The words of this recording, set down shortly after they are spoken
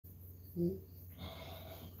I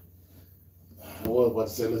was about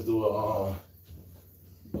to say let's do a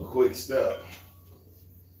quick step.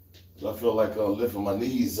 I feel like lifting my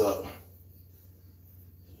knees up.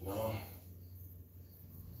 You know?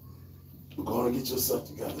 But go and get yourself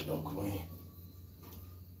together though, Queen.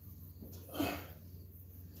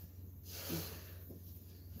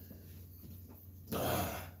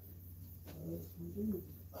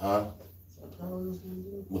 Huh?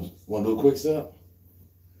 Want to do a quick step?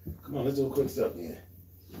 Come on, let's do a quick step then.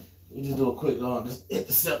 We just do a quick, just hit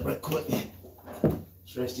the step right quick.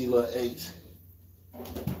 Stretch these little eights.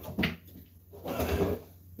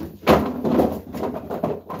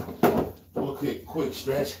 Do a quick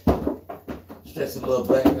stretch. Stretch the little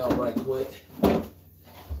back out right quick.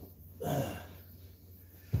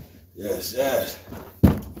 Yes, yes.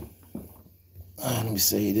 Let me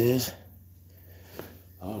say this.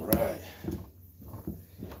 All right.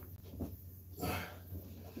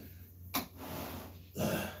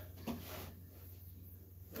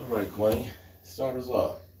 All right, Queen. Start us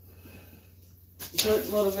off. Good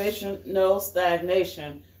motivation, no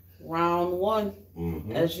stagnation. Round one.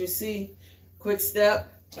 As you see, quick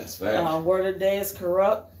step. That's fast. Word of the day is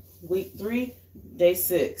corrupt. Week 3, day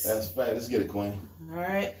 6. That's fast. Let's get it, Queen. All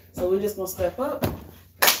right. So we're just gonna step up.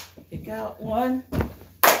 Kick out 1,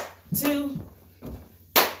 2,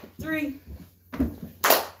 3,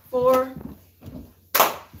 4,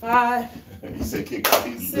 5. You said kick out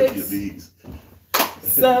these, 6, your knees.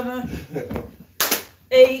 7,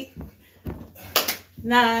 8,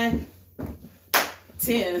 9,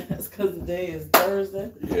 10. That's because the day is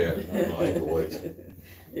Thursday. Yeah, I ain't gonna wait.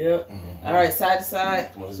 Yep. All right, side to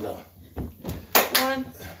side. Come on, let's go. 1,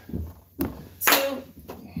 2,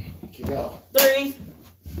 Kick out. 3,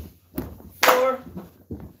 4,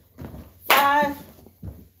 5,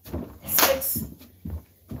 6,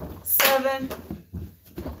 7,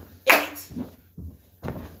 8,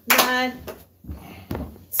 9,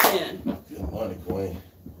 10. Good money, Queen.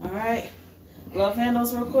 All right. Glove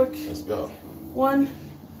handles real quick. Let's go. 1,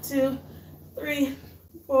 2, 3,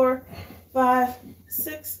 4, 5,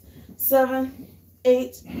 6, 7,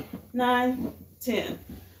 8, 9, 10.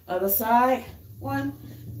 Other side. 1,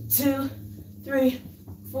 2, 3,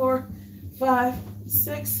 4, 5,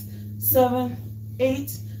 6, 7,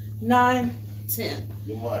 8, 9, 10.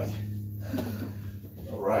 Good money.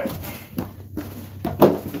 All right.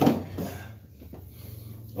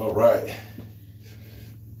 All right.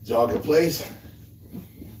 Jog in place.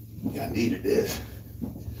 I needed this.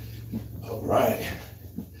 All right.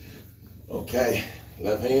 Okay.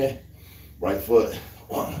 Left hand, right foot.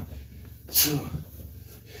 1, 2,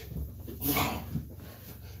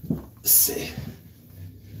 6.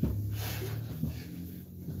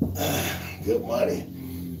 Good money.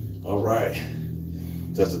 All right.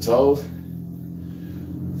 Touch the toes.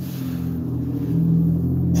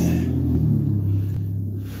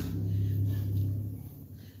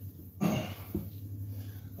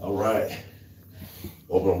 All right.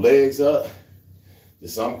 Open them legs up.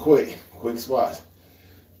 Just something quick. Quick squats.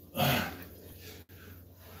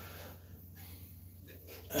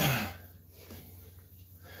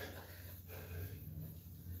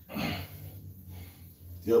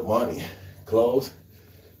 Good money. Close.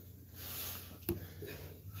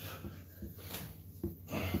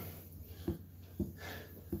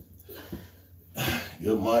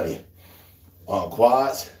 Good money. On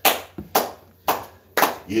quads.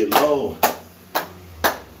 Get low.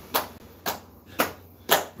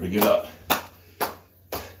 Bring it up.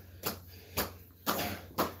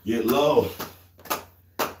 Get low.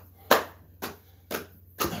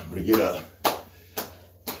 Bring it up.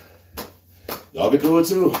 Y'all can do it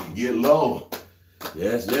too. Get low.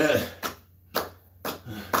 Yes, yes.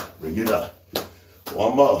 Bring it up.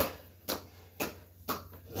 One more.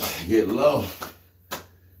 Get low.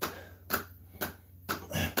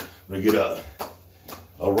 Bring it up.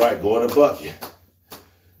 All right, go in the bucket.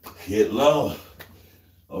 Get low.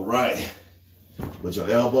 All right. Put your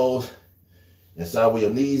elbows inside where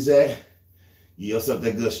your knees at. Give yourself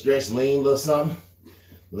that good stretch. Lean a little something.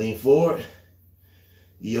 Lean forward.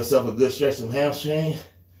 Give yourself a good stretch from hamstring.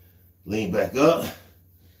 Lean back up.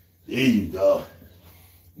 There you go.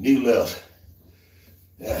 Knee lift.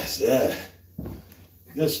 That's that.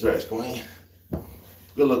 Good stretch, Queen.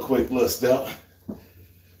 Good little quick little step.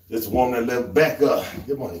 Just warm that left back up.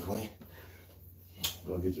 Good morning, Queen.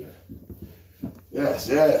 Go get your. Yes,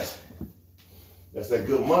 yes. That's that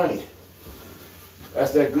good money.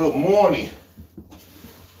 That's that good morning.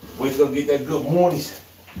 We're gonna get that good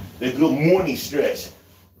morning stretch.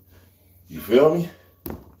 You feel me?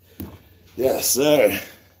 Yes, sir.